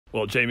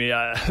Well, Jamie,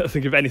 I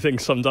think if anything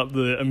summed up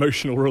the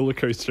emotional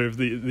rollercoaster of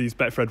these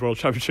Betfred World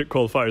Championship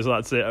qualifiers,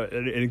 that's it.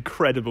 An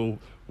incredible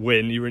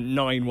win. You were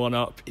 9-1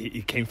 up.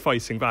 You came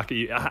fighting back at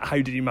you. How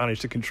did you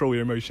manage to control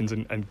your emotions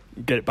and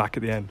get it back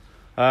at the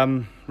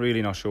end?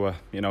 Really not sure.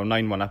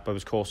 9-1 up, I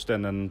was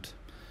coasting and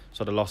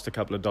sort of lost a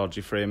couple of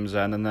dodgy frames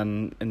then, and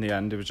then in the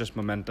end it was just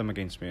momentum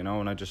against me, and I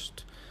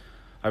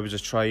was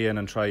just trying,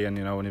 and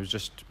it was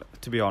just,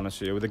 to be honest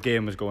with you, the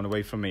game was going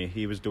away from me.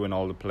 He was doing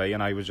all the play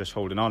and I was just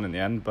holding on in the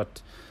end,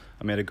 but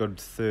I made a good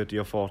 30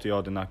 or 40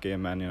 odd in that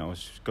game, and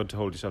it's good to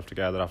hold yourself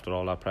together after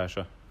all that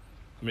pressure.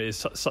 I mean,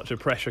 it's such a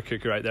pressure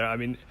cooker out there. I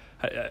mean,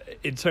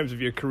 in terms of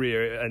your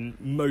career and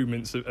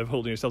moments of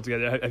holding yourself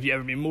together, have you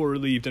ever been more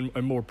relieved and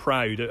more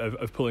proud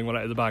of pulling one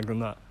out of the bag than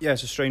that? Yeah,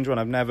 it's a strange one.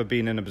 I've never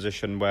been in a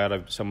position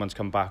where someone's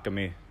come back at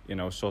me,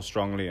 so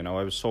strongly.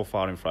 I was so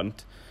far in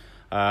front.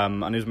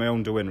 And it was my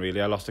own doing, really.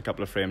 I lost a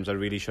couple of frames. I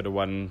really should have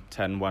won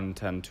 10-1,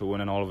 10-2,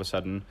 and then all of a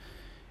sudden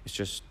it's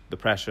just the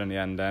pressure in the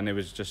end, and it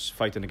was just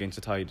fighting against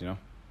the tide.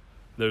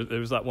 There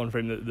was that one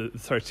frame, the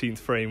 13th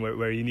frame,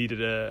 where he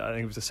needed I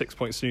think it was a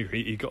 6-point snooker.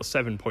 He got a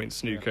 7-point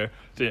snooker.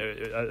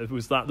 Yeah.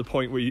 Was that the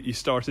point where you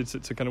started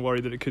to kind of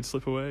worry that it could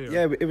slip away? Or?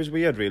 Yeah, it was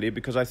weird, really,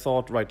 because I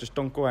thought, right, just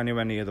don't go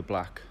anywhere near the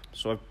black.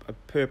 So I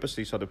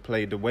purposely sort of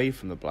played away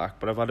from the black,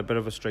 but I've had a bit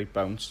of a straight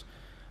bounce,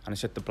 and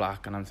it's hit the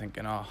black, and I'm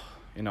thinking,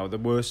 the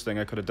worst thing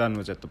I could have done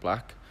was hit the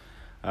black.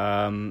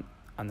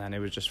 And then it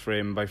was just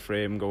frame by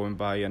frame going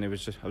by, and I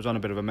was on a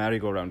bit of a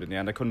merry-go-round in the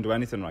end. I couldn't do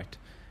anything right.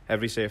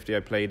 Every safety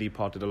I played, he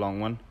potted a long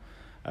one.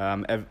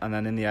 And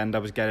then in the end, I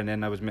was getting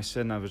in, I was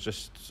missing, I was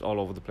just all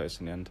over the place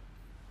in the end.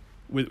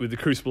 With the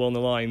Crucible on the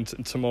line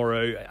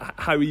tomorrow,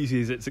 how easy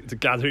is it to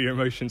gather your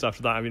emotions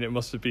after that? I mean, it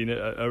must have been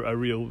a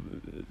real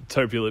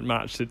turbulent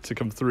match to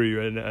come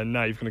through, and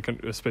now you've got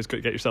to, I suppose,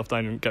 get yourself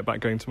down and get back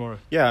going tomorrow.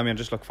 Yeah, I mean, I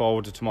just look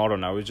forward to tomorrow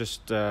now. It's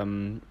just,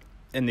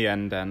 in the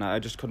end then, I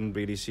just couldn't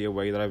really see a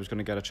way that I was going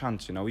to get a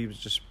chance. He was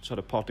just sort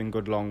of potting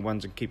good long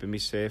ones and keeping me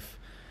safe.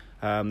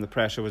 The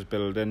pressure was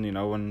building, and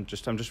I'm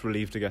just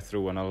relieved to get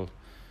through, and I'll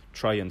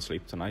try and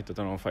sleep tonight. I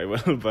don't know if I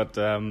will, but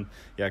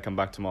come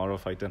back tomorrow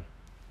fighting.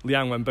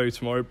 Liang Wenbo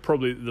tomorrow,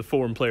 probably the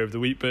form player of the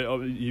week,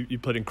 but you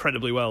played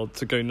incredibly well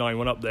to go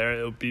 9-1 up there.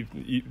 It'll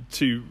be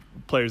two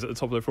players at the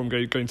top of their form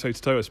going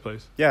toe-to-toe, I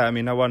suppose. Yeah, I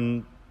mean, I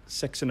won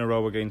 6 in a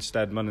row against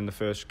Stedman in the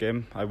first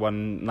game. I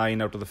won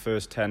 9 out of the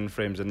first 10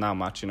 frames in that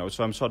match,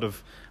 so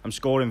I'm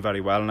scoring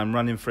very well and I'm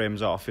running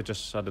frames off. It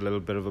just had a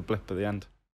little bit of a blip at the end.